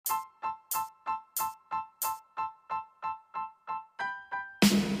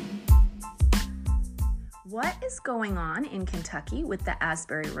What is going on in Kentucky with the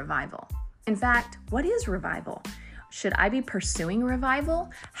Asbury Revival? In fact, what is revival? Should I be pursuing revival?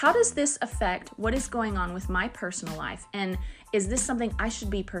 How does this affect what is going on with my personal life? And is this something I should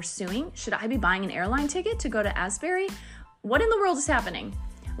be pursuing? Should I be buying an airline ticket to go to Asbury? What in the world is happening?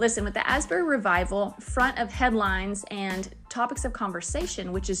 Listen, with the Asbury Revival, front of headlines and topics of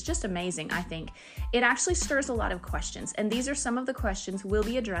conversation, which is just amazing, I think, it actually stirs a lot of questions. And these are some of the questions we'll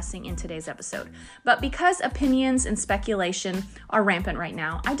be addressing in today's episode. But because opinions and speculation are rampant right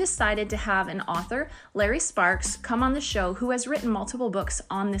now, I decided to have an author, Larry Sparks, come on the show who has written multiple books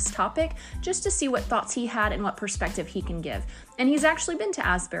on this topic, just to see what thoughts he had and what perspective he can give. And he's actually been to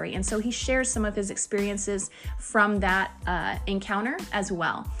Asbury, and so he shares some of his experiences from that encounter as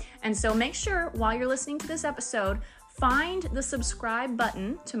well. And so make sure while you're listening to this episode, find the subscribe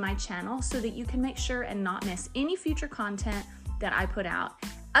button to my channel so that you can make sure and not miss any future content that I put out.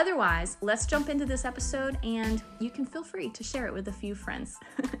 Otherwise, let's jump into this episode and you can feel free to share it with a few friends.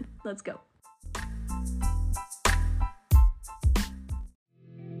 Let's go.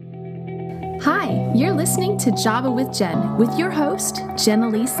 Hi, you're listening to Java with Jen with your host, Jenna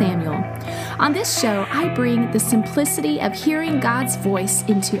Lee Samuel. On this show, I bring the simplicity of hearing God's voice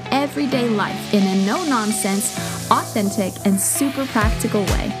into everyday life in a no-nonsense, authentic, and super practical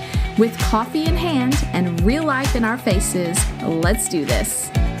way. With coffee in hand and real life in our faces, let's do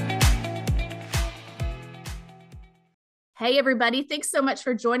this. Hey everybody, thanks so much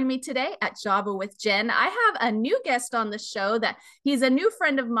for joining me today at Java with Jen. I have a new guest on the show that he's a new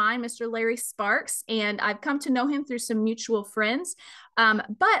friend of mine, Mr. Larry Sparks, and I've come to know him through some mutual friends.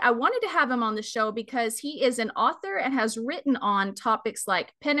 But I wanted to have him on the show because he is an author and has written on topics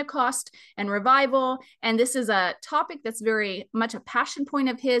like Pentecost and revival. And this is a topic that's very much a passion point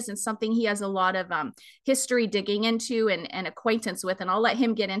of his and something he has a lot of history digging into and acquaintance with. And I'll let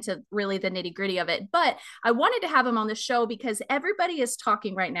him get into really the nitty gritty of it. But I wanted to have him on the show because everybody is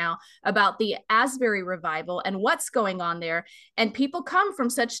talking right now about the Asbury Revival and what's going on there. And people come from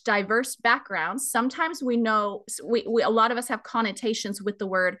such diverse backgrounds. Sometimes we know, a lot of us have connotations with the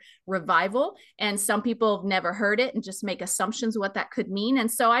word revival, and some people have never heard it and just make assumptions what that could mean. And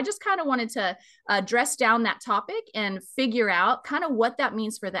so I just kind of wanted to dress down that topic and figure out kind of what that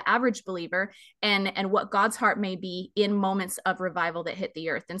means for the average believer and what God's heart may be in moments of revival that hit the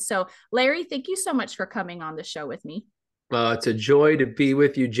earth. And so, Larry, thank you so much for coming on the show with me. It's a joy to be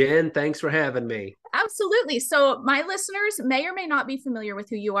with you, Jen. Thanks for having me. Absolutely. So my listeners may or may not be familiar with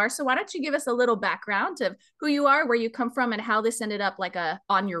who you are. So why don't you give us a little background of who you are, where you come from, and how this ended up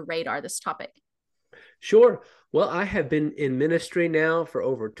on your radar, this topic? Sure. Well, I have been in ministry now for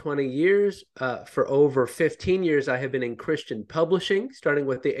over 20 years. For over 15 years, I have been in Christian publishing, starting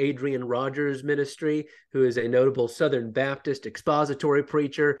with the Adrian Rogers Ministry, who is a notable Southern Baptist expository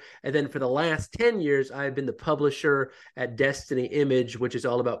preacher. And then for the last 10 years, I have been the publisher at Destiny Image, which is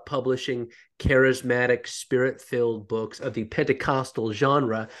all about publishing charismatic, spirit-filled books of the Pentecostal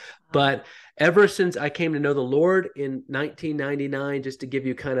genre. But ever since I came to know the Lord in 1999, just to give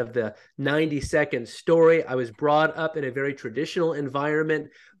you kind of the 90-second story, I was brought up in a very traditional environment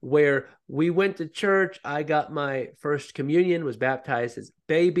where we went to church. I got my first communion, was baptized as a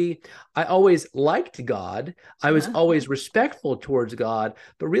baby. I always liked God. I was always respectful towards God,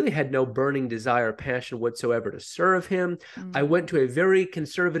 but really had no burning desire, passion whatsoever to serve him. I went to a very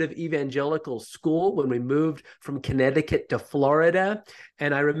conservative evangelical school when we moved from Connecticut to Florida.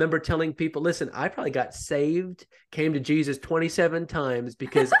 And I remember telling people, listen, I probably got saved, came to Jesus 27 times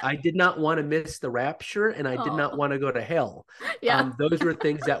because I did not want to miss the rapture and I did not want to go to hell. Yeah. Those were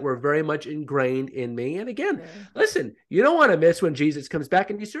things that were very much ingrained in me. And again, listen, you don't want to miss when Jesus comes back,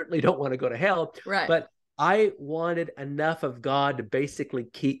 and you certainly don't want to go to hell. Right. But I wanted enough of God to basically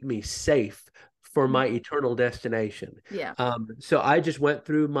keep me safe for my eternal destination. Yeah. So I just went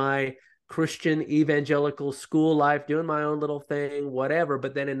through my Christian evangelical school life, doing my own little thing, whatever.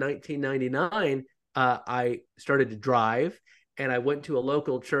 But then in 1999, I started to drive, and I went to a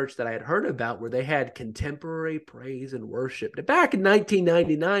local church that I had heard about where they had contemporary praise and worship. Back in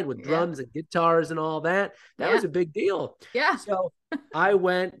 1999 with drums and guitars and all that, that was a big deal. Yeah. So I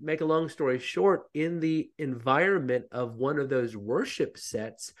went, make a long story short, in the environment of one of those worship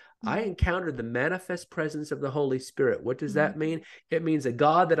sets, I encountered the manifest presence of the Holy Spirit. What does that mean? It means a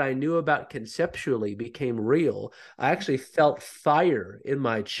God that I knew about conceptually became real. I actually felt fire in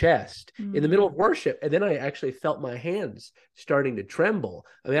my chest in the middle of worship. And then I actually felt my hands starting to tremble.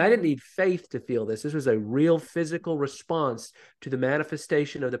 I mean, I didn't need faith to feel this. This was a real physical response to the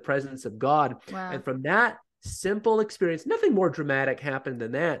manifestation of the presence of God. Wow. And from that simple experience, nothing more dramatic happened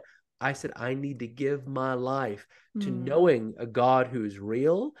than that. I said, I need to give my life to Mm. knowing a God who's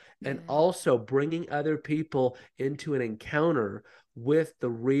real and Yeah. also bringing other people into an encounter with the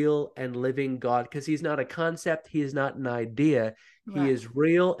real and living God, because he's not a concept, he is not an idea, he Right. is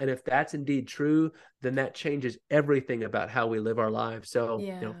real. And if that's indeed true, then that changes everything about how we live our lives. So,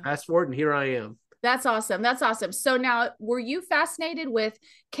 Yeah. fast forward and here I am. That's awesome. That's awesome. So now, were you fascinated with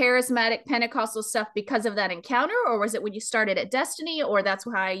charismatic Pentecostal stuff because of that encounter, or was it when you started at Destiny, or that's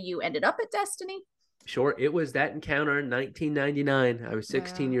how you ended up at Destiny? Sure, it was that encounter in 1999. I was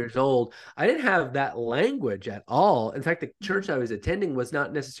 16 Wow. years old. I didn't have that language at all. In fact, the church Mm. I was attending was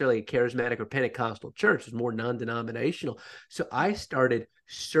not necessarily a charismatic or Pentecostal church, it was more non-denominational. So I started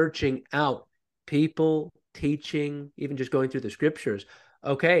searching out people, teaching, even just going through the scriptures.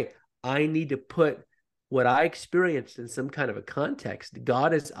 Okay, I need to put what I experienced in some kind of a context.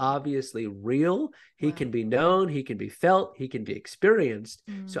 God is obviously real. He can Right. be known, he can be felt, he can be experienced.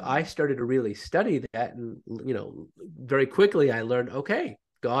 So I Mm. started to really study that, and very quickly I learned, okay,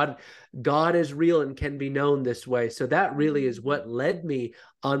 God is real and can be known this way. So that really is Mm. what led me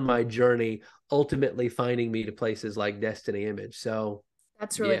on my journey, ultimately finding me to places like Destiny Image. So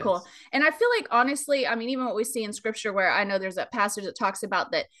That's really cool. yes. And I feel like, honestly, I mean, even what we see in scripture, where I know there's a passage that talks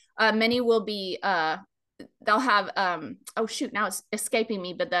about that many will be, they'll have, oh, shoot, now it's escaping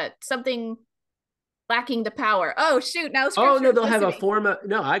me, but that something lacking the power. Oh, shoot, now Oh scripture no, is they'll have a listening. form of,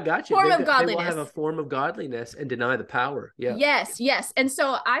 no, I got you. Form of They will have a godliness. form of godliness and deny the power. Yeah. Yes, yes. And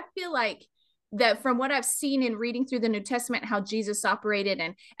so I feel like that from what I've seen in reading through the New Testament, how Jesus operated,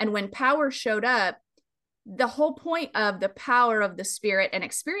 and when power showed up, the whole point of the power of the Spirit and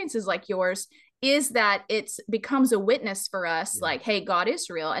experiences like yours is that it becomes a witness for us, Yeah. like, hey, God is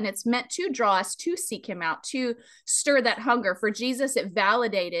real. And it's meant to draw us to seek him out, to stir that hunger. For Jesus, it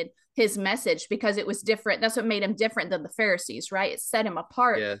validated his message because it was different. That's what made him different than the Pharisees, right? It set him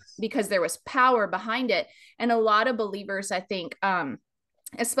apart Yes. because there was power behind it. And a lot of believers, I think,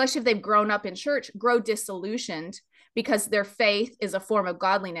 especially if they've grown up in church, grow disillusioned because their faith is a form of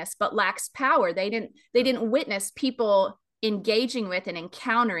godliness but lacks power. They didn't witness people engaging with and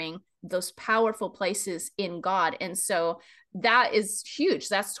encountering those powerful places in God. And so that is huge.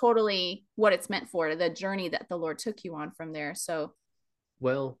 That's totally what it's meant for, the journey that the Lord took you on from there. So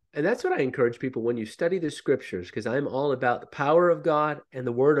Well, and that's what I encourage people when you study the scriptures, because I'm all about the power of God and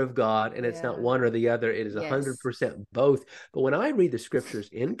the word of God, and it's not yeah. one or the other. It is Yes. 100% both. But when I read the scriptures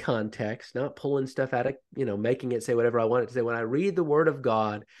in context, not pulling stuff out of, making it say whatever I want it to say, when I read the word of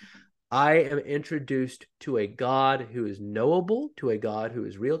God, I am introduced to a God who is knowable, to a God who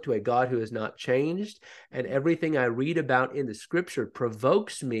is real, to a God who has not changed. And everything I read about in the scripture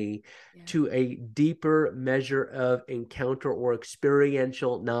provokes me Yeah. to a deeper measure of encounter or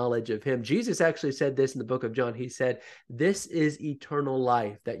experiential knowledge of him. Jesus actually said this in the book of John. He said, "This is eternal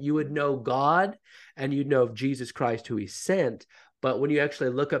life, that you would know God and you'd know of Jesus Christ who he sent." But when you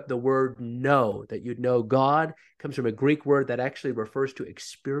actually look up the word know, that you'd know God, comes from a Greek word that actually refers to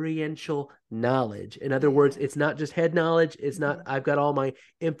experiential knowledge. In other words, Yeah. it's not just head knowledge. It's not, I've got all my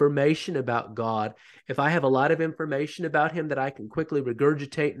information about God. If I have a lot of information about him that I can quickly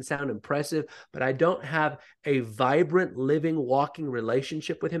regurgitate and sound impressive, but I don't have a vibrant, living, walking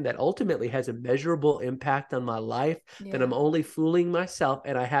relationship with him that ultimately has a measurable impact on my life, then I'm Yeah. only fooling myself.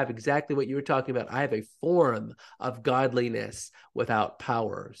 And I have exactly what you were talking about. I have a form of godliness without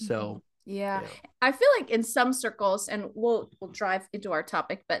power. So, Yeah. yeah. I feel like in some circles, and we'll drive into our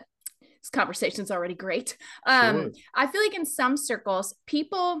topic, but this conversation's already great. Sure. I feel like in some circles,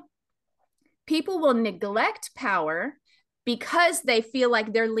 people will neglect power because they feel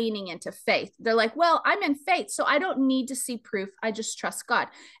like they're leaning into faith. They're like, well, I'm in faith, so I don't need to see proof. I just trust God.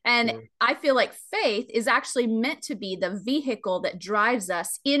 And Sure. I feel like faith is actually meant to be the vehicle that drives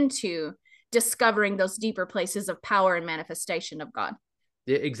us into discovering those deeper places of power and manifestation of God.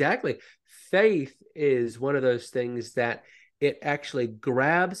 Yeah, exactly. Faith is one of those things that it actually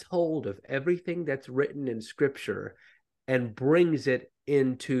grabs hold of everything that's written in scripture and brings it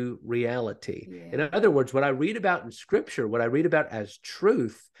into reality. In Yeah. other words, what I read about in scripture, what I read about as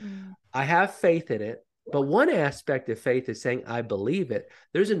truth, Mm. I have faith in it. But one aspect of faith is saying, I believe it.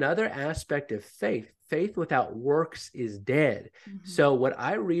 There's another aspect of faith. Faith without works is dead. Mm-hmm. So, what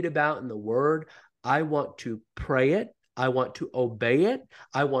I read about in the word, I want to pray it. I want to obey it.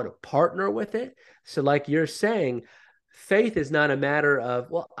 I want to partner with it. So, like you're saying, faith is not a matter of,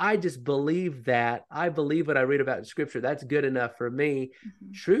 well, I just believe that. I believe what I read about in scripture. That's good enough for me.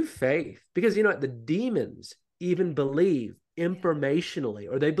 Mm-hmm. True faith, because you know what? The demons even believe informationally,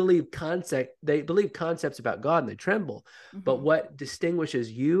 or they believe concepts about God and they tremble. Mm-hmm. But what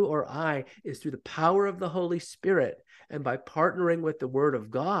distinguishes you or I is through the power of the Holy Spirit. And by partnering with the Word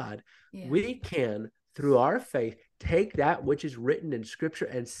of God, Yeah. we can, through our faith, take that which is written in Scripture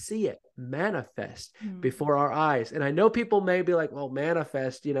and see it manifest before our eyes. And I know people may be like, well,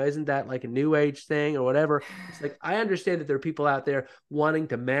 manifest, isn't that like a new age thing or whatever? It's like, I understand that there are people out there wanting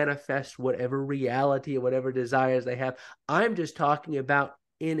to manifest whatever reality or whatever desires they have. I'm just talking about,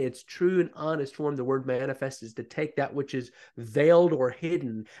 in its true and honest form, the word manifest is to take that which is veiled or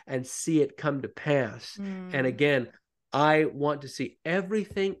hidden and see it come to pass. And again, I want to see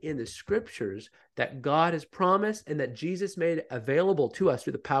everything in the Scriptures that God has promised and that Jesus made available to us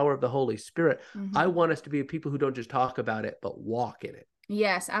through the power of the Holy Spirit. I want us to be people who don't just talk about it, but walk in it.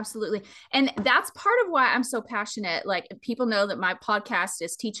 Yes, absolutely. And that's part of why I'm so passionate. Like, people know that my podcast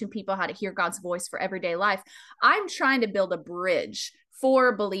is teaching people how to hear God's voice for everyday life. I'm trying to build a bridge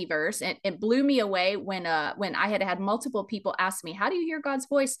for believers. And it blew me away when I had multiple people ask me, how do you hear God's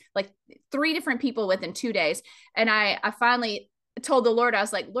voice? Like 3 different people within 2 days. And I finally told the Lord, I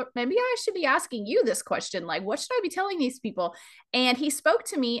was like, look, maybe I should be asking you this question. Like, what should I be telling these people? And he spoke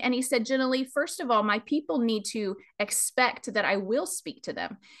to me and he said, Jenna-Lee, first of all, my people need to expect that I will speak to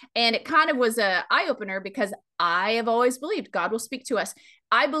them. And it kind of was an eye opener, because I have always believed God will speak to us.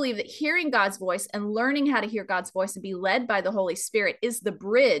 I believe that hearing God's voice and learning how to hear God's voice and be led by the Holy Spirit is the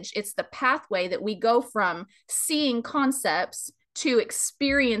bridge. It's the pathway that we go from seeing concepts to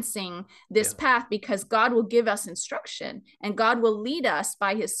experiencing this path, because God will give us instruction and God will lead us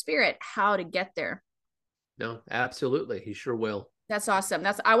by his Spirit how to get there. No, absolutely. He sure will. That's awesome.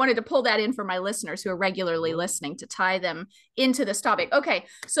 I wanted to pull that in for my listeners who are regularly listening to tie them into this topic. Okay.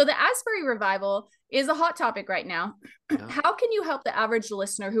 So the Asbury revival is a hot topic right now. Yeah. How can you help the average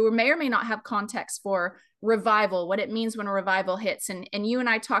listener who may or may not have context for revival, what it means when a revival hits? And you and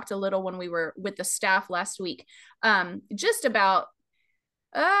I talked a little when we were with the staff last week, just about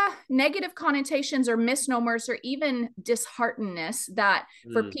negative connotations or misnomers or even disheartenedness that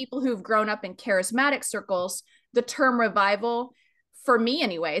for people who've grown up in charismatic circles, the term revival, for me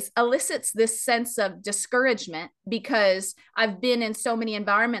anyways, elicits this sense of discouragement, because I've been in so many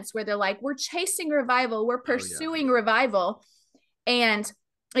environments where they're like, we're chasing revival, we're pursuing revival. And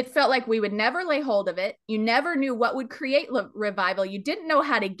it felt like we would never lay hold of it. You never knew what would create revival. You didn't know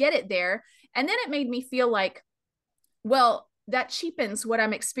how to get it there. And then it made me feel like, well, that cheapens what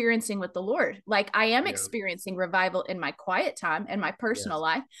I'm experiencing with the Lord. Like, I am experiencing revival in my quiet time and my personal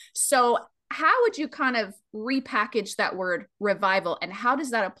life. So how would you kind of repackage that word revival, and how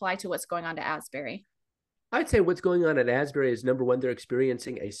does that apply to what's going on to Asbury? I'd say what's going on at Asbury is, number one, they're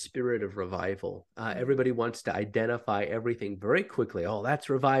experiencing a spirit of revival. Everybody wants to identify everything very quickly. Oh, that's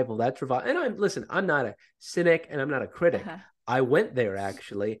revival. That's revival. And I'm not a cynic and I'm not a critic. I went there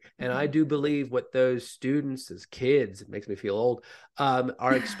actually, and I do believe what those students as kids, it makes me feel old,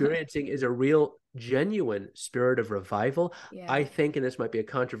 are experiencing is a real, genuine spirit of revival. I think, and this might be a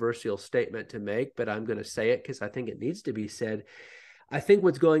controversial statement to make, but I'm going to say it because I think it needs to be said. I think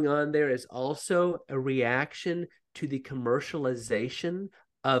what's going on there is also a reaction to the commercialization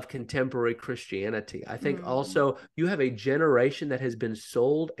of contemporary Christianity. I think also you have a generation that has been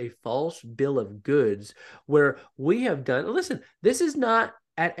sold a false bill of goods, where we have done, listen, this is not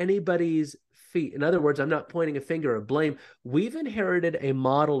at anybody's feet. In other words, I'm not pointing a finger of blame. We've inherited a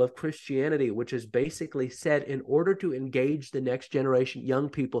model of Christianity which has basically said, in order to engage the next generation, young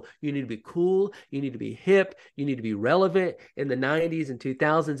people, you need to be cool, you need to be hip, you need to be relevant. In the 90s and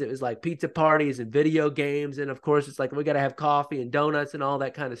 2000s, it was like pizza parties and video games. And of course, it's like, we got to have coffee and donuts and all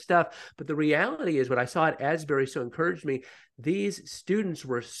that kind of stuff. But the reality is, what I saw at Asbury so encouraged me. These students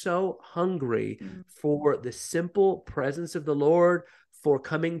were so hungry for the simple presence of the Lord, for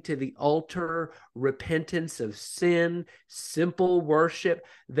coming to the altar, repentance of sin, simple worship.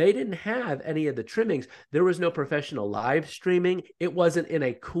 They didn't have any of the trimmings. There was no professional live streaming. It wasn't in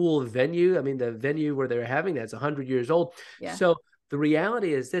a cool venue. I mean, the venue where they're having that's 100 years old. Yeah. So the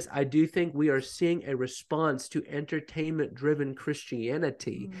reality is this: I do think we are seeing a response to entertainment-driven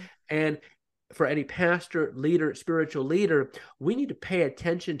Christianity. And for any pastor, leader, spiritual leader, we need to pay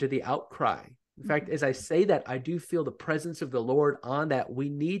attention to the outcry. In fact, as I say that, I do feel the presence of the Lord on that. We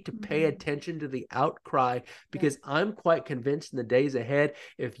need to pay attention to the outcry, because I'm quite convinced in the days ahead,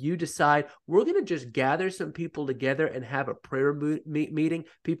 if you decide we're going to just gather some people together and have a prayer meeting,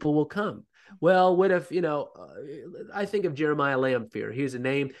 people will come. Well, what if, I think of Jeremiah Lanphier. He was a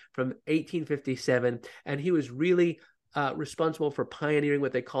name from 1857, and he was really responsible for pioneering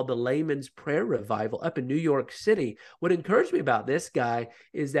what they called the Layman's Prayer Revival up in New York City. What encouraged me about this guy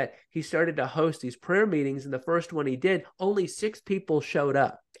is that he started to host these prayer meetings, and the first one he did, only 6 people showed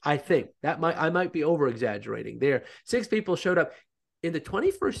up. I think that I might be over exaggerating there. 6 people showed up. in the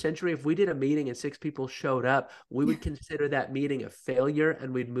 21st century, if we did a meeting and 6 people showed up, we would consider that meeting a failure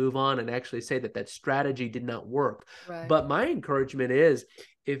and we'd move on and actually say that that strategy did not work. Right. But my encouragement is,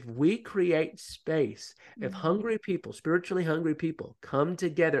 if we create space, if Mhm. hungry people, spiritually hungry people come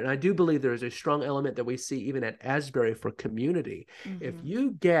together, and I do believe there is a strong element that we see even at Asbury for community. If Mhm.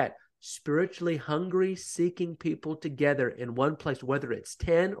 you get spiritually hungry, seeking people together in one place, whether it's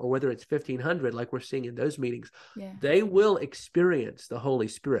 10 or whether it's 1,500, like we're seeing in those meetings, Yeah. they will experience the Holy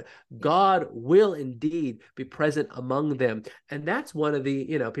Spirit. God will indeed be present among them. And that's one of the,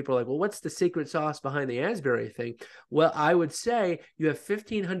 people are like, well, what's the secret sauce behind the Asbury thing? Well, I would say you have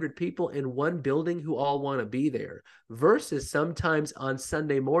 1,500 people in one building who all want to be there, versus sometimes on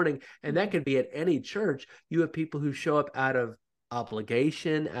Sunday morning, and that could be at any church, you have people who show up out of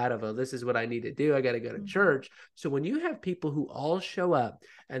obligation, out of this is what I need to do, I got to go to church. So when you have people who all show up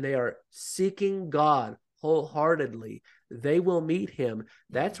and they are seeking God wholeheartedly, they will meet him.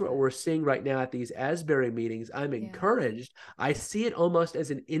 That's what we're seeing right now at these Asbury meetings. I'm encouraged. I see it almost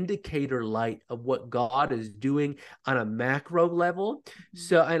as an indicator light of what God is doing on a macro level.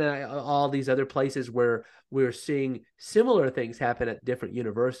 So, and all these other places where we're seeing similar things happen at different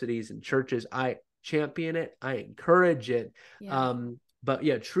universities and churches, I champion it, I encourage it. But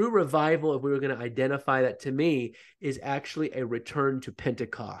yeah, true revival, if we were going to identify that, to me, is actually a return to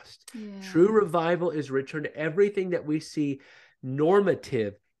Pentecost. True revival is return to everything that we see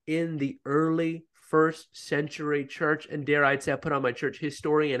normative in the early first century church. And dare I say, I put on my church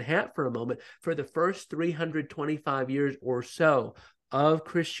historian hat for a moment. For the first 325 years or so of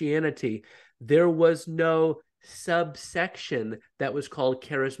Christianity, there was no subsection that was called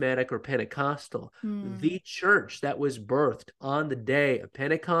charismatic or Pentecostal. The church that was birthed on the day of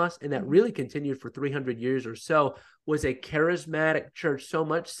Pentecost, and that really continued for 300 years or so, was a charismatic church, so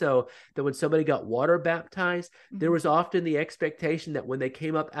much so that when somebody got water baptized, there was often the expectation that when they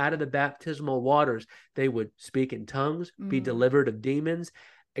came up out of the baptismal waters, they would speak in tongues, be delivered of demons,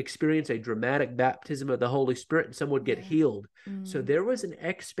 experience a dramatic baptism of the Holy Spirit, and some would get healed. So there was an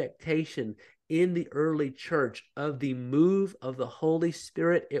expectation in the early church of the move of the Holy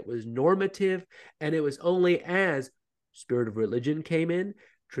Spirit. It was normative, and it was only as spirit of religion came in,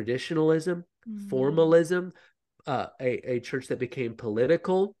 traditionalism, formalism, a church that became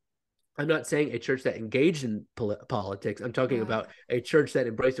political. I'm not saying a church that engaged in politics. I'm talking about a church that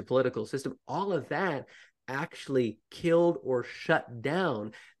embraced a political system. All of that actually killed or shut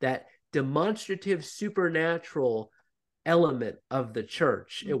down that demonstrative supernatural element of the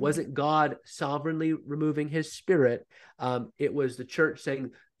church. It wasn't God sovereignly removing his spirit. It was the church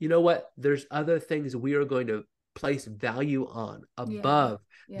saying, you know what, there's other things we are going to place value on above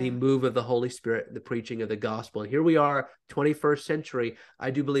the move of the Holy Spirit, the preaching of the gospel. And here we are, 21st century.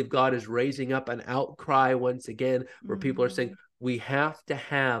 I do believe God is raising up an outcry once again where people are saying, we have to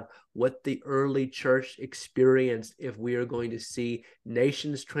have what the early church experienced if we are going to see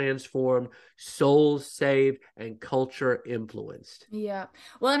nations transformed, souls saved, and culture influenced. Yeah.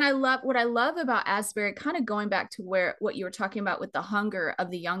 Well, and what I love about Asbury, kind of going back to what you were talking about with the hunger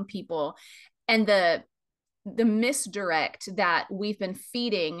of the young people and the misdirect that we've been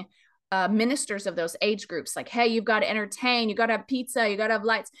feeding ministers of those age groups, like, hey, you've got to entertain, you got to have pizza, you got to have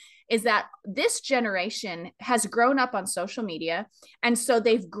lights, is that this generation has grown up on social media. And so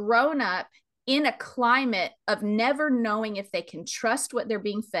they've grown up in a climate of never knowing if they can trust what they're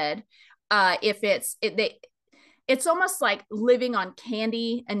being fed. It's almost like living on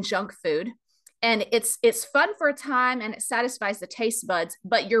candy and junk food. And it's fun for a time and it satisfies the taste buds,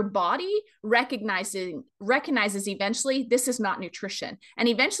 but your body recognizes eventually this is not nutrition. And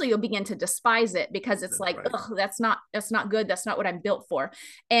eventually you'll begin to despise it because it's ugh, that's not good. That's not what I'm built for.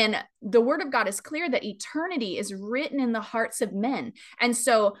 And the word of God is clear that eternity is written in the hearts of men. And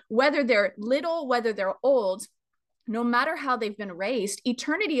so whether they're little, whether they're old, no matter how they've been raised,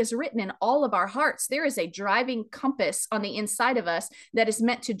 eternity is written in all of our hearts. There is a driving compass on the inside of us that is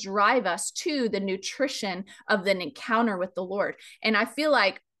meant to drive us to the nutrition of an encounter with the Lord. And I feel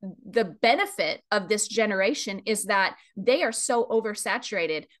like the benefit of this generation is that they are so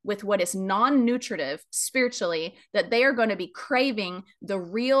oversaturated with what is non-nutritive spiritually that they are going to be craving the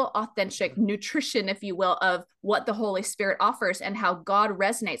real authentic nutrition, if you will, of what the Holy Spirit offers and how God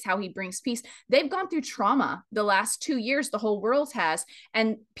resonates, how he brings peace. They've gone through trauma the last 2 years, the whole world has.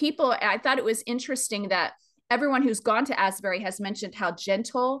 And I thought it was interesting that everyone who's gone to Asbury has mentioned how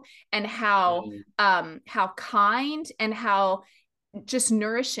gentle and how kind and how just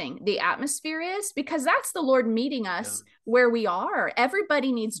nourishing the atmosphere is, because that's the Lord meeting us where we are.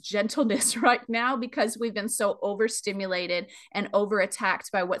 Everybody needs gentleness right now because we've been so overstimulated and over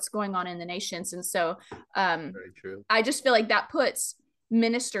attacked by what's going on in the nations. And so Very true. I just feel like that puts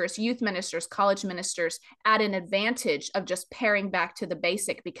ministers, youth ministers, college ministers at an advantage of just paring back to the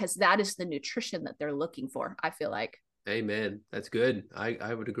basic, because that is the nutrition that they're looking for, I feel like. Amen. That's good.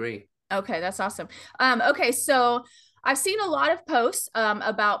 I would agree. Okay, that's awesome. Okay, so I've seen a lot of posts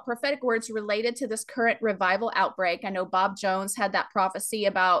about prophetic words related to this current revival outbreak. I know Bob Jones had that prophecy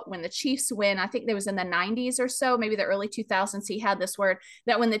about when the Chiefs win. I think it was in the 90s or so, maybe the early 2000s. He had this word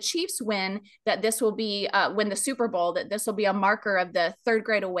that when the Chiefs win, that this will be, win the Super Bowl, that this will be a marker of the third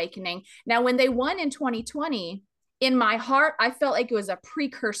great awakening. Now, when they won in 2020, in my heart, I felt like it was a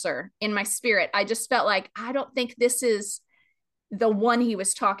precursor in my spirit. I just felt like, I don't think this is the one he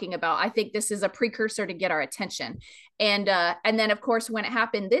was talking about. I think this is a precursor to get our attention. And then of course, when it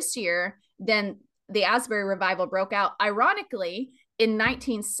happened this year, then the Asbury revival broke out. Ironically, in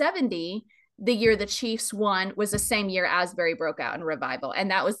 1970, the year the Chiefs won was the same year Asbury broke out in revival. And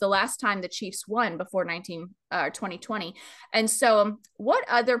that was the last time the Chiefs won before 2020. And so what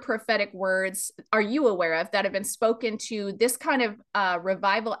other prophetic words are you aware of that have been spoken to this kind of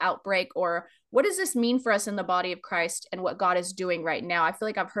revival outbreak, or what does this mean for us in the body of Christ and what God is doing right now? I feel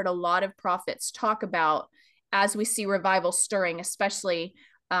like I've heard a lot of prophets talk about, as we see revival stirring, especially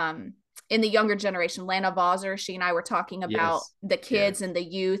in the younger generation. Lana Vawser, she and I were talking about the kids and the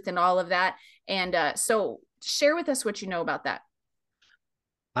youth and all of that. And so share with us what you know about that.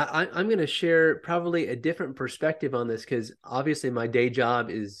 I'm going to share probably a different perspective on this, because obviously my day job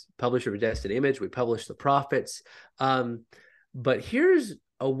is publisher of Destined Image. We publish the prophets. But here's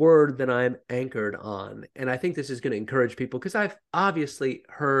a word that I'm anchored on. And I think this is going to encourage people, because I've obviously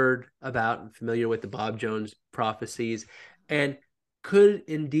heard about and familiar with the Bob Jones prophecies. And could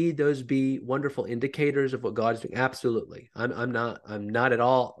indeed those be wonderful indicators of what God's doing? Absolutely. I'm not at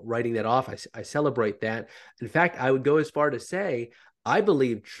all writing that off. I celebrate that. In fact, I would go as far to say, I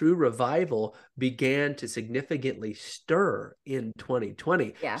believe true revival began to significantly stir in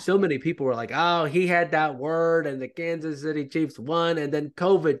 2020. Yeah. So many people were like, oh, he had that word and the Kansas City Chiefs won, and then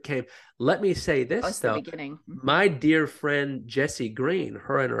COVID came. Let me say this, though. The beginning. My dear friend Jessie Green,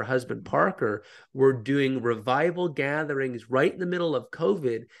 her and her husband Parker were doing revival gatherings right in the middle of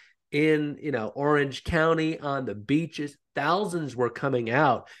COVID in, Orange County on the beaches. Thousands were coming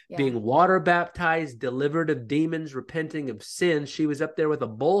out, being water baptized, delivered of demons, repenting of sins. She was up there with a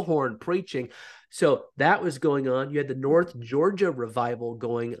bullhorn preaching. So that was going on. You had the North Georgia revival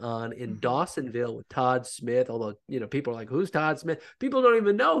going on in Dawsonville with Todd Smith, although, people are like, who's Todd Smith? People don't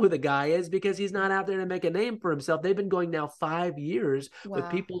even know who the guy is because he's not out there to make a name for himself. They've been going now 5 years with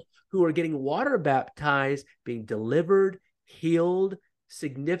people who are getting water baptized, being delivered, healed,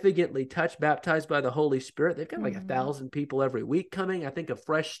 significantly touched, baptized by the Holy Spirit. They've got like 1,000 people every week coming. I think a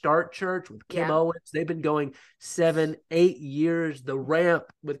Fresh Start Church with Kim Owens. They've been going 7-8 years. The Ramp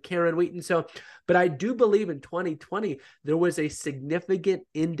with Karen Wheaton. So, but I do believe in 2020, there was a significant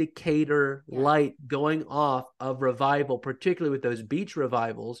indicator light going off of revival, particularly with those beach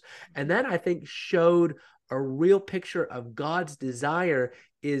revivals. And that, I think, showed a real picture of God's desire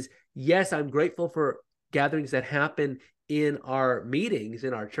is, yes, I'm grateful for gatherings that happen in our meetings,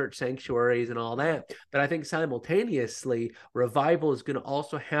 in our church sanctuaries and all that. But I think simultaneously, revival is going to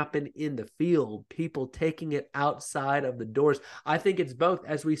also happen in the field, people taking it outside of the doors. I think it's both.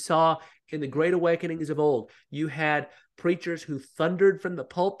 As we saw in the Great Awakenings of old, you had preachers who thundered from the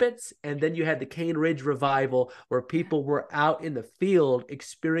pulpits, and then you had the Cane Ridge revival where people were out in the field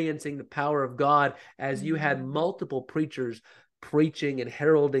experiencing the power of God, as you had multiple preachers preaching and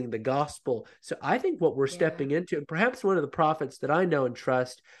heralding the gospel. So I think what we're stepping into, and perhaps one of the prophets that I know and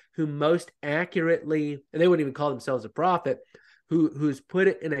trust who most accurately, and they wouldn't even call themselves a prophet, who's put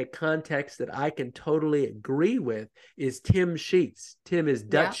it in a context that I can totally agree with, is Tim Sheets. Tim is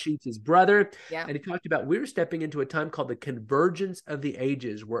Dutch Sheets' brother. And he talked about, we're stepping into a time called the convergence of the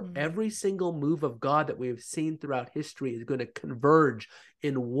ages, where every single move of God that we have seen throughout history is going to converge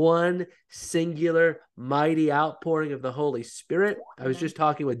in one singular mighty outpouring of the Holy Spirit. I was just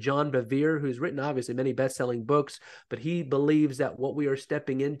talking with John Bevere, who's written obviously many best-selling books, but he believes that what we are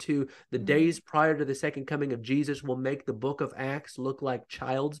stepping into, the days prior to the second coming of Jesus, will make the book of Acts look like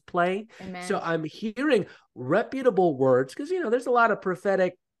child's play. Amen. So I'm hearing reputable words, because, there's a lot of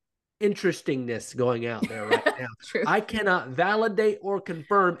prophetic interestingness going out there right now. True. I cannot validate or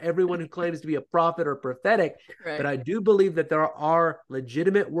confirm everyone who claims to be a prophet or prophetic, but I do believe that there are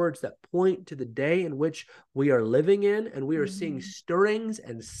legitimate words that point to the day in which we are living in, and we are seeing stirrings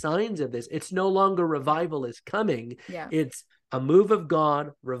and signs of this. It's no longer revival is coming. It's a move of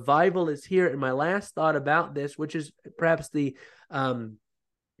God. Revival is here. And my last thought about this, which is perhaps the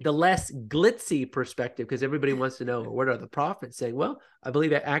less glitzy perspective, because everybody wants to know, what are the prophets saying? Well, I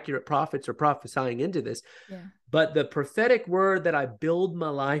believe that accurate prophets are prophesying into this. Yeah. But the prophetic word that I build my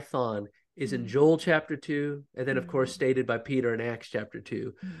life on is in Joel chapter 2, and then, of course, stated by Peter in Acts chapter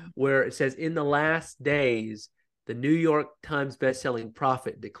 2, where it says, in the last days, the New York Times bestselling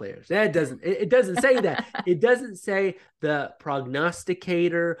prophet declares. That doesn't, it doesn't say that. It doesn't say the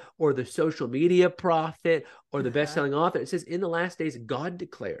prognosticator or the social media prophet or the bestselling author. It says in the last days, God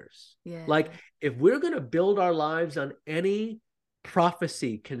declares. Yeah. Like, if we're going to build our lives on any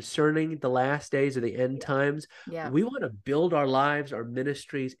prophecy concerning the last days of the end times, we want to build our lives, our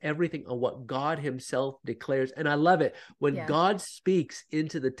ministries, everything on what God himself declares. And I love it when God speaks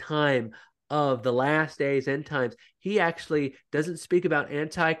into the time of the last days, end times. He actually doesn't speak about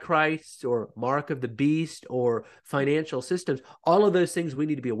antichrists or mark of the beast or financial systems. All of those things we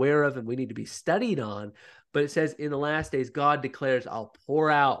need to be aware of and we need to be studied on. But it says in the last days, God declares, I'll pour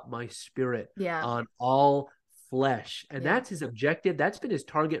out my spirit on all flesh. And that's his objective. That's been his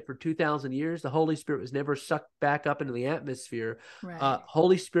target for 2,000 years. The Holy Spirit was never sucked back up into the atmosphere.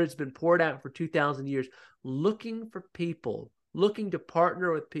 Holy Spirit's been poured out for 2,000 years, looking for people, looking to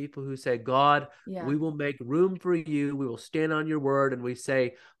partner with people who say, God, we will make room for you. We will stand on your word. And we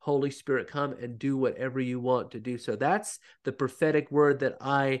say, Holy Spirit, come and do whatever you want to do. So that's the prophetic word that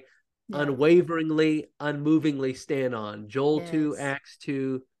I unwaveringly, unmovingly stand on. Joel 2, Acts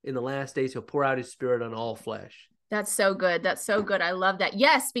 2, in the last days, he'll pour out his spirit on all flesh. That's so good. That's so good. I love that.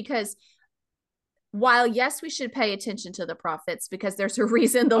 Yes, because while, yes, we should pay attention to the prophets because there's a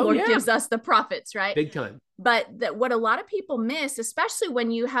reason the Lord gives us the prophets, right? Big time. But that what a lot of people miss, especially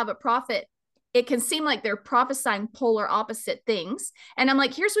when you have a prophet, it can seem like they're prophesying polar opposite things. And I'm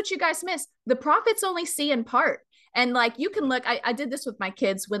like, here's what you guys miss. The prophets only see in part. And like, you can look, I did this with my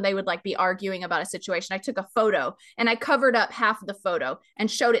kids when they would like be arguing about a situation. I took a photo and I covered up half of the photo and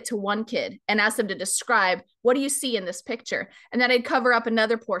showed it to one kid and asked them to describe, what do you see in this picture? And then I'd cover up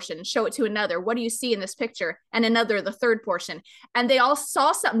another portion and show it to another. What do you see in this picture? And another, the third portion. And they all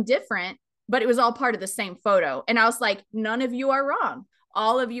saw something different, but it was all part of the same photo. And I was like, none of you are wrong.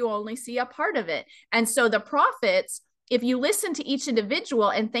 All of you only see a part of it. And so the prophets, if you listen to each individual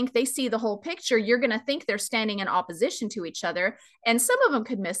and think they see the whole picture, you're going to think they're standing in opposition to each other. And some of them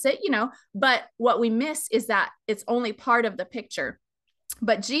could miss it, but what we miss is that it's only part of the picture.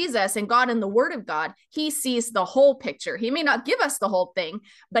 But Jesus and God and the word of God, he sees the whole picture. He may not give us the whole thing,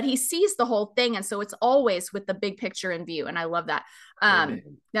 but he sees the whole thing. And so it's always with the big picture in view. And I love that.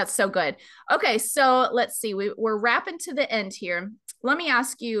 That's so good. Okay. So let's see, we're wrapping to the end here. Let me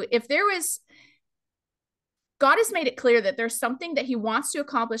ask you, if there was, God has made it clear that there's something that he wants to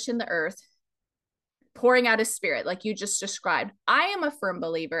accomplish in the earth, pouring out his spirit, like you just described. I am a firm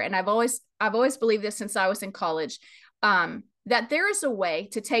believer, and I've always believed this since I was in college, that there is a way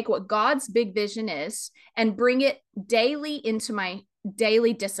to take what God's big vision is and bring it daily into my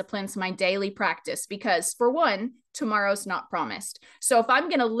daily disciplines, my daily practice, because for one, tomorrow's not promised. So if I'm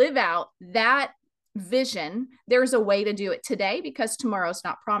going to live out that vision, there's a way to do it today because tomorrow's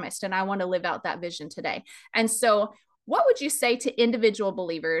not promised. And I want to live out that vision today. And so what would you say to individual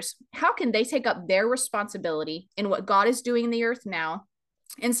believers? How can they take up their responsibility in what God is doing in the earth now,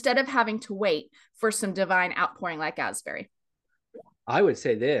 instead of having to wait for some divine outpouring like Asbury? I would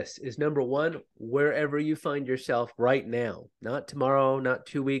say this is number one, wherever you find yourself right now, not tomorrow, not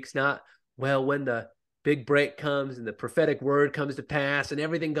 2 weeks, not, well, when the big break comes and the prophetic word comes to pass and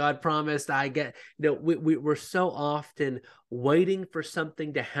everything God promised, we're so often waiting for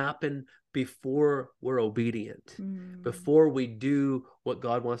something to happen before we're obedient, before we do what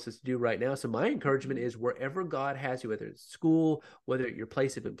God wants us to do right now. So my encouragement is wherever God has you, whether it's school, whether it's your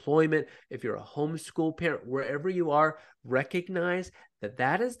place of employment, if you're a homeschool parent, wherever you are, recognize that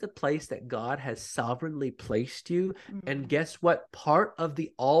that is the place that God has sovereignly placed you. And guess what? Part of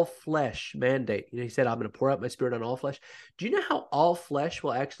the all flesh mandate, he said, I'm going to pour out my spirit on all flesh. Do you know how all flesh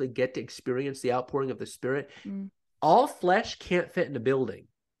will actually get to experience the outpouring of the Spirit? All flesh can't fit in a building.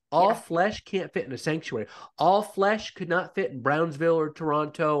 All flesh can't fit in a sanctuary. All flesh could not fit in Brownsville or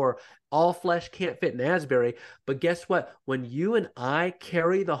Toronto, or all flesh can't fit in Asbury. But guess what? When you and I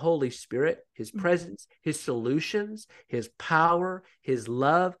carry the Holy Spirit, his presence, his solutions, his power, his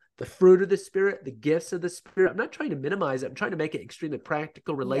love, the fruit of the Spirit, the gifts of the Spirit. I'm not trying to minimize it. I'm trying to make it extremely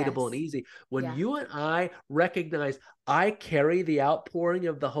practical, relatable, and easy. When you and I recognize I carry the outpouring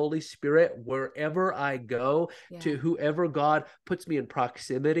of the Holy Spirit wherever I go, to whoever God puts me in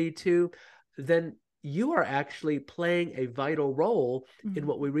proximity to, then you are actually playing a vital role in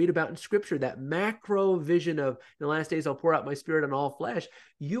what we read about in Scripture, that macro vision of, in the last days I'll pour out my Spirit on all flesh.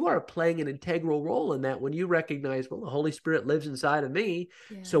 You are playing an integral role in that when you recognize, well, the Holy Spirit lives inside of me.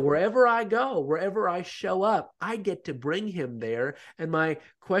 Yeah. So wherever I go, wherever I show up, I get to bring him there. And my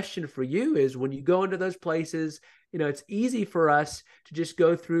question for you is, when you go into those places, it's easy for us to just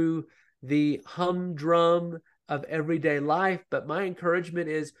go through the humdrum of everyday life. But my encouragement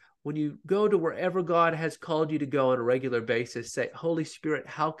is, when you go to wherever God has called you to go on a regular basis, say, Holy Spirit,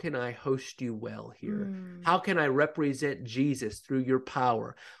 how can I host you well here? How can I represent Jesus through your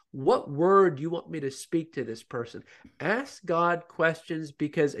power? What word do you want me to speak to this person? Ask God questions,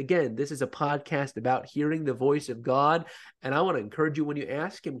 because again, this is a podcast about hearing the voice of God. And I want to encourage you, when you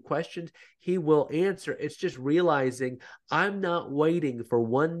ask him questions, he will answer. It's just realizing, I'm not waiting for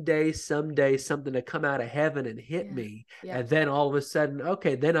one day, someday, something to come out of heaven and hit me. And then all of a sudden,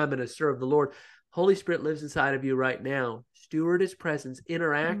 okay, then I'm going to serve the Lord. Holy Spirit lives inside of you right now. Steward his presence,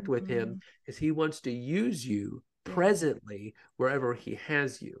 interact with him, as he wants to use you presently wherever he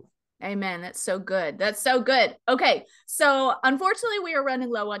has you. Amen. That's so good. That's so good. Okay. So unfortunately we are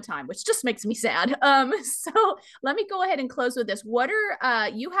running low on time, which just makes me sad. So let me go ahead and close with this. What are,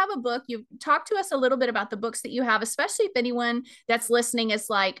 you have a book, you've talked to us a little bit about the books that you have, especially if anyone that's listening is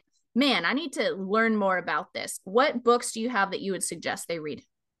like, man, I need to learn more about this. What books do you have that you would suggest they read?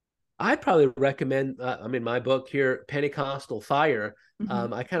 I'd probably recommend, my book here, Pentecostal Fire.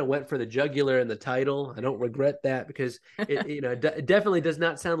 I kind of went for the jugular in the title. I don't regret that, because it definitely does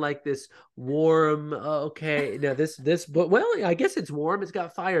not sound like this warm, this book. Well, I guess it's warm. It's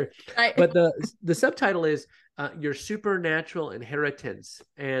got fire. But the subtitle is Your Supernatural Inheritance.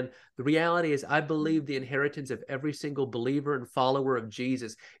 And the reality is, I believe the inheritance of every single believer and follower of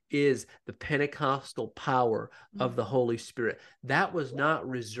Jesus is the Pentecostal power of the Holy Spirit. That was not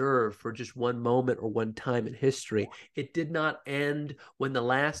reserved for just one moment or one time in history. It did not end when the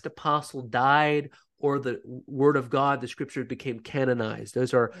last apostle died, or the word of God, the scriptures, became canonized.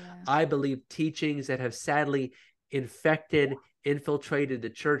 Those are, I believe, teachings that have sadly infiltrated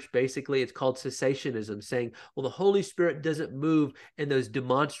the church. Basically, it's called cessationism, saying, well, the Holy Spirit doesn't move in those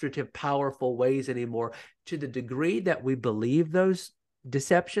demonstrative, powerful ways anymore. To the degree that we believe those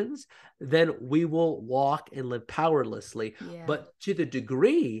deceptions, then we will walk and live powerlessly. But to the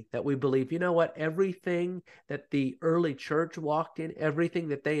degree that we believe, everything that the early church walked in, everything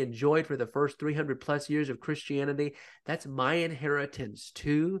that they enjoyed for the first 300 plus years of Christianity, that's my inheritance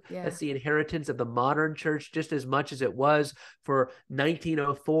too. That's the inheritance of the modern church, just as much as it was for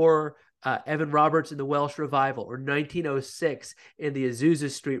 1904 Evan Roberts in the Welsh Revival, or 1906 in the Azusa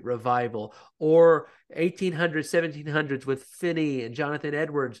Street Revival, or 1800s, 1700s with Finney and Jonathan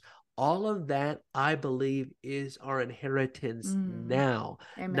Edwards. All of that, I believe, is our inheritance now.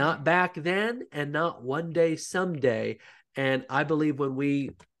 Amen. Not back then, and not one day, someday. And I believe when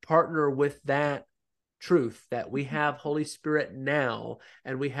we partner with that truth, that we have Holy Spirit now,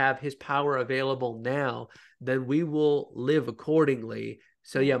 and we have his power available now, then we will live accordingly.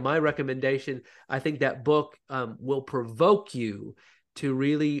 So my recommendation, I think that book will provoke you to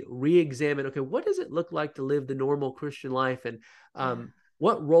really re-examine, okay, what does it look like to live the normal Christian life? And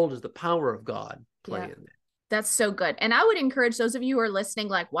what role does the power of God play in that? That's so good. And I would encourage those of you who are listening,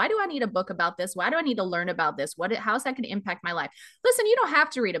 like, why do I need a book about this? Why do I need to learn about this? How's that going to impact my life? Listen, you don't have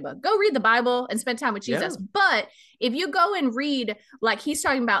to read a book. Go read the Bible and spend time with Jesus. But if you go and read, like he's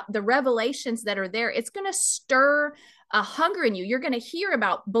talking about, the revelations that are there, it's going to stir a hunger in you. You're going to hear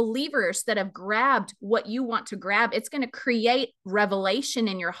about believers that have grabbed what you want to grab. It's going to create revelation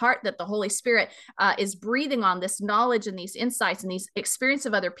in your heart that the Holy Spirit is breathing on, this knowledge and these insights and these experience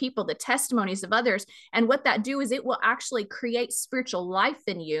of other people, the testimonies of others. And what that do is it will actually create spiritual life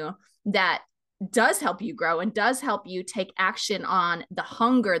in you that does help you grow and does help you take action on the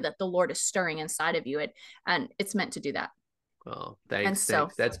hunger that the Lord is stirring inside of you. And it's meant to do that. Oh, thanks.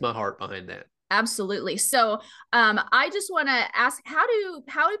 That's my heart behind that. Absolutely. So I just want to ask, how do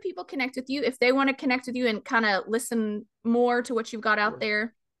people connect with you if they want to connect with you and kind of listen more to what you've got out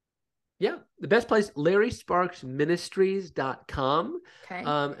there? Yeah, the best place, LarrySparksMinistries.com. Okay.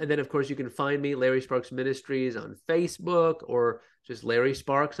 And then, of course, you can find me, Larry Sparks Ministries, on Facebook, or just Larry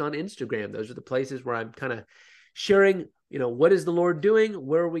Sparks on Instagram. Those are the places where I'm kind of sharing, what is the Lord doing?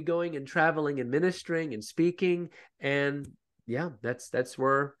 Where are we going and traveling and ministering and speaking? And that's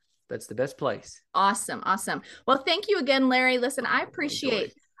the best place. Awesome. Well, thank you again, Larry. Listen, I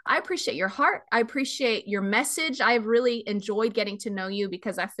appreciate your heart. I appreciate your message. I've really enjoyed getting to know you,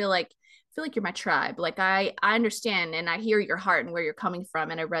 because I feel like feel like you're my tribe. Like I understand and I hear your heart and where you're coming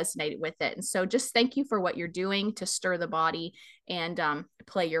from, and I resonated with it. And so just thank you for what you're doing to stir the body and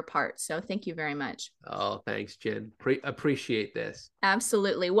play your part. So thank you very much. Oh, thanks, Jen. Appreciate this.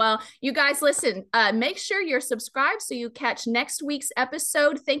 Absolutely. Well, you guys listen, make sure you're subscribed so you catch next week's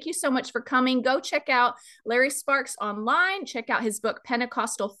episode. Thank you so much for coming. Go check out Larry Sparks online. Check out his book,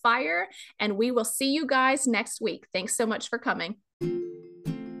 Pentecostal Fire, and we will see you guys next week. Thanks so much for coming.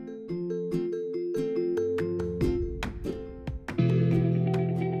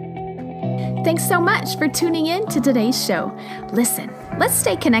 Thanks so much for tuning in to today's show. Listen, let's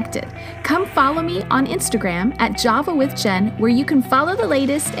stay connected. Come follow me on Instagram at Java with Jen, where you can follow the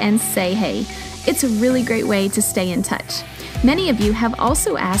latest and say hey. It's a really great way to stay in touch. Many of you have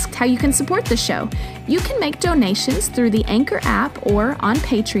also asked how you can support the show. You can make donations through the Anchor app or on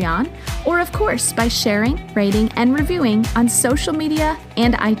Patreon, or of course by sharing, rating, and reviewing on social media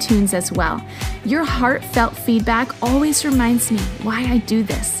and iTunes as well. Your heartfelt feedback always reminds me why I do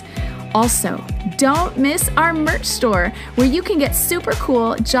this. Also, don't miss our merch store, where you can get super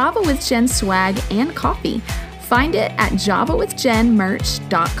cool Java with Jen swag and coffee. Find it at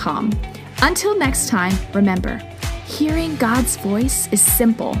javawithjenmerch.com. Until next time, remember, hearing God's voice is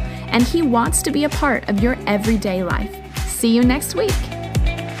simple, and He wants to be a part of your everyday life. See you next week.